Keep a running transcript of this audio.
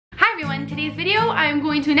On today's video, I'm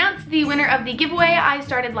going to announce the winner of the giveaway I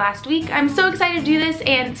started last week. I'm so excited to do this,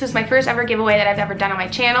 and this is my first ever giveaway that I've ever done on my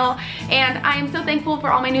channel, and I'm so thankful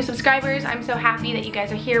for all my new subscribers. I'm so happy that you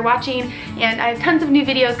guys are here watching, and I have tons of new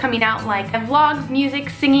videos coming out, like vlogs,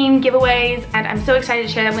 music, singing, giveaways, and I'm so excited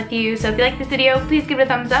to share them with you. So if you like this video, please give it a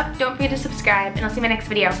thumbs up. Don't forget to subscribe, and I'll see you in my next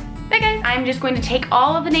video. Bye guys! I'm just going to take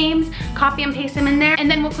all of the names, copy and paste them in there, and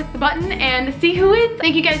then we'll click the button and see who wins.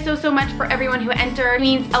 Thank you guys so much for everyone who entered. It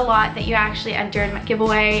means a lot that you actually entered my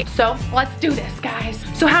giveaway. So let's do this, guys.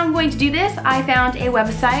 So how I'm going to do this, I found a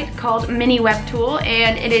website called Mini Web Tool,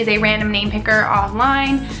 and it is a random name picker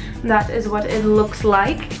online. That is what it looks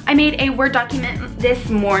like. I made a Word document this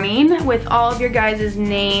morning with all of your guys'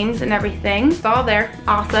 names and everything. It's all there.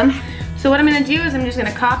 Awesome. So what I'm gonna do is I'm just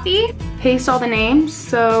gonna copy, paste all the names.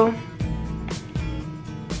 So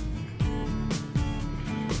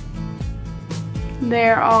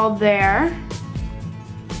they're all there.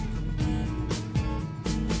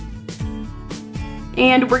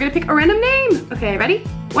 And we're gonna pick a random name. Okay, ready?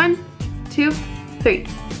 1, 2, 3.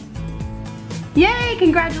 Yay!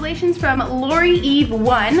 Congratulations from Lori Eve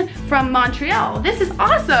 1 from Montreal. This is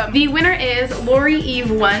awesome! The winner is Lori Eve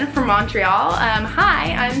 1 from Montreal.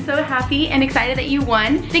 Hi, I'm so happy and excited that you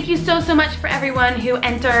won. Thank you so much for everyone who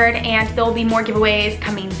entered, and there will be more giveaways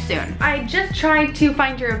coming soon. I just tried to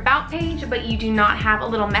find your about page, but you do not have a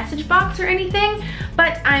little message box or anything,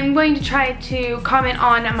 but I'm going to try to comment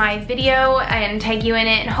on my video and tag you in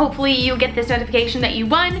it, and hopefully you get this notification that you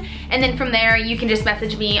won, and then from there you can just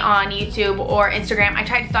message me on YouTube or Instagram. I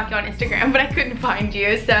tried to stalk you on Instagram, but I couldn't find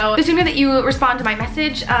you. So the sooner that you respond to my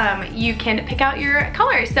message, you can pick out your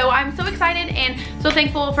colors. So I'm so excited and so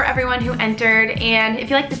thankful for everyone who entered. And if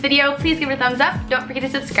you like this video, please give it a thumbs up. Don't forget to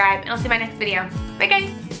subscribe, and I'll see you in my next video. Bye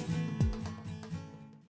guys.